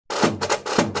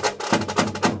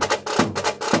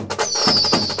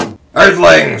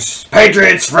Earthlings,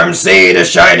 patriots from sea to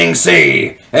shining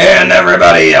sea, and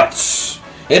everybody else.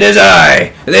 It is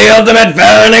I, the ultimate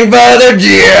founding father,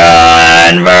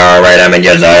 John Freedom, and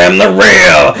yes, I am the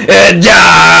real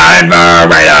John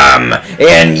Freedom.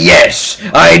 And yes,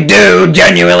 I do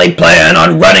genuinely plan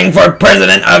on running for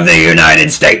President of the United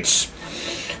States.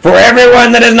 For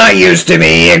everyone that is not used to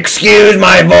me, excuse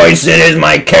my voice, it is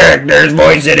my character's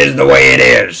voice, it is the way it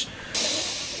is.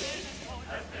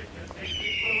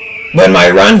 But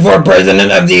my run for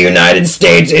President of the United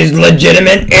States is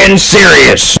legitimate and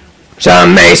serious.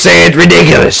 Some may say it's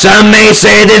ridiculous. Some may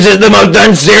say this is the most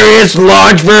unserious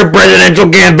launch for a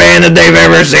presidential campaign that they've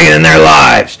ever seen in their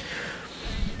lives.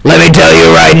 Let me tell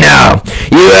you right now,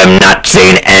 you have not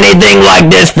seen anything like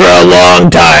this for a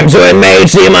long time, so it may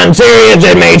seem unserious,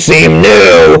 it may seem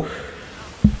new,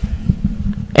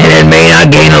 and it may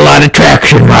not gain a lot of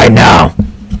traction right now.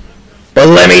 But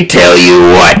let me tell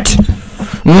you what.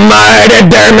 My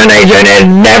determination is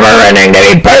never-ending to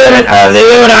be President of the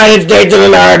United States of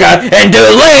America and to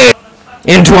lead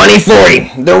in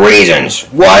 2040. The reasons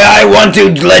why I want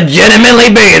to legitimately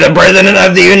be the President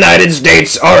of the United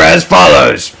States are as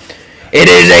follows. It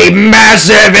is a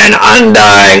massive and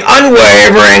undying,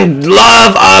 unwavering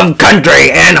love of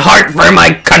country and heart for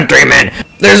my countrymen.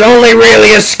 There's only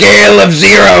really a scale of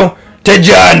 0 to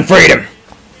John Freedom,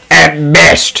 at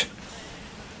best.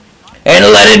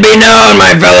 And let it be known,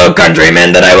 my fellow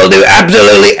countrymen, that I will do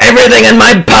absolutely everything in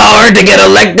my power to get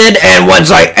elected, and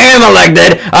once I am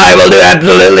elected, I will do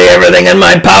absolutely everything in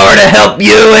my power to help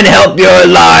you and help your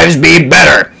lives be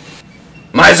better.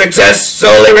 My success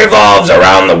solely revolves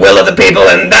around the will of the people,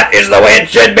 and that is the way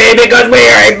it should be, because we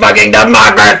are a fucking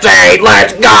democracy!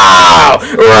 Let's go!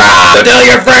 So tell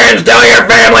your friends, tell your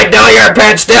family, tell your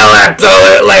pets, tell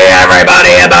absolutely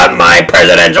everybody about my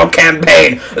presidential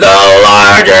campaign. The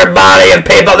larger body of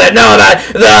people that know that,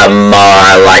 the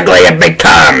more likely it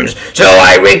becomes. So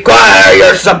I require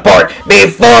your support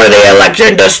before the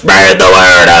election to spread the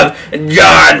word of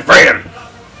John Freedom.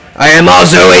 I am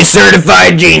also a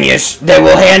certified genius that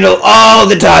will handle all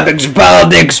the topics of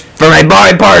politics from a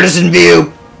bipartisan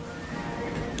view,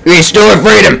 restore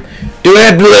freedom to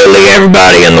absolutely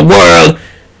everybody in the world,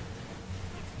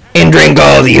 and drink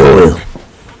all the oil.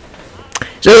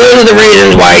 So those are the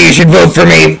reasons why you should vote for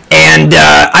me, and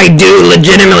I do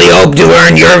legitimately hope to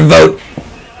earn your vote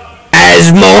as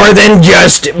more than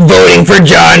just voting for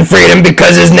John Freedom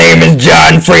because his name is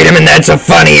John Freedom and that's a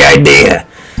funny idea.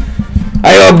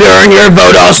 I hope to earn your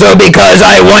vote also because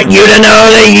I want you to know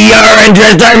that your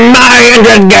interests are my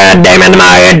interests. Goddammit,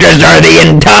 my interests are the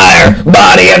entire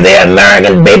body of the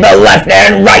American people, left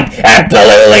and right.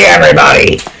 Absolutely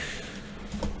everybody.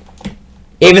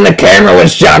 Even the camera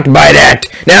was shocked by that.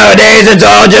 Nowadays, it's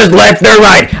all just left or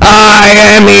right. I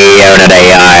am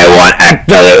unity. I want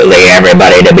absolutely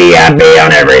everybody to be happy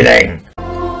on everything.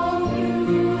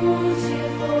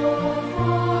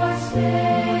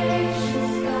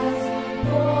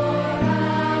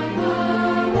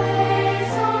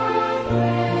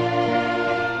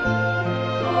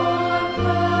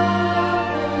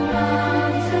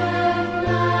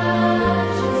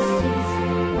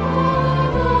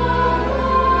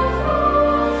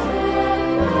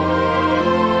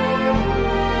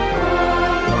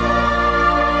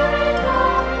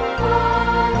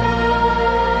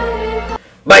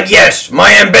 But yes,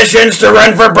 my ambitions to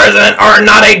run for president are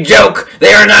not a joke.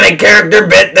 They are not a character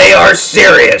bit. They are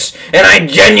serious. And I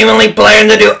genuinely plan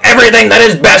to do everything that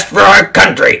is best for our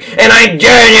country. And I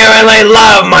genuinely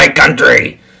love my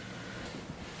country.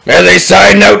 As a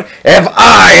side note, if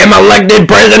I am elected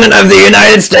President of the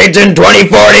United States in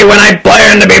 2040 when I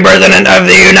plan to be President of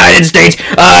the United States,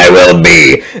 I will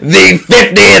be the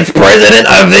 50th President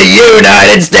of the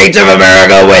United States of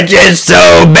America, which is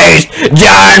so based.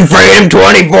 John Freedom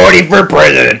 2040 for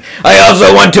President. I also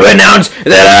want to announce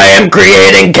that I am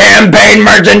creating campaign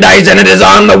merchandise and it is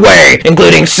on the way,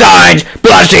 including signs,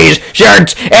 plushies,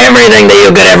 shirts, everything that you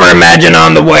could ever imagine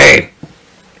on the way.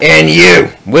 And you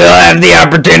will have the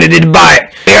opportunity to buy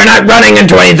it. We are not running in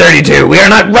 2032. We are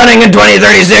not running in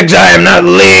 2036. I am not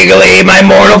legally, my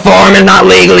mortal form is not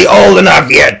legally old enough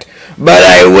yet. But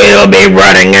I will be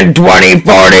running in 2040,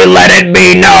 let it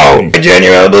be known. I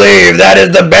genuinely believe that is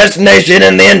the best nation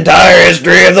in the entire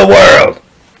history of the world.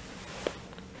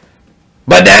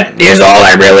 But that is all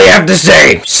I really have to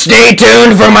say. Stay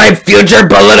tuned for my future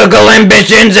political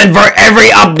ambitions and for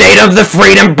every update of the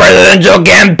Freedom Presidential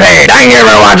Campaign. Thank you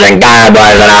for watching. God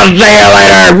bless and I'll see you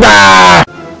later. Bye.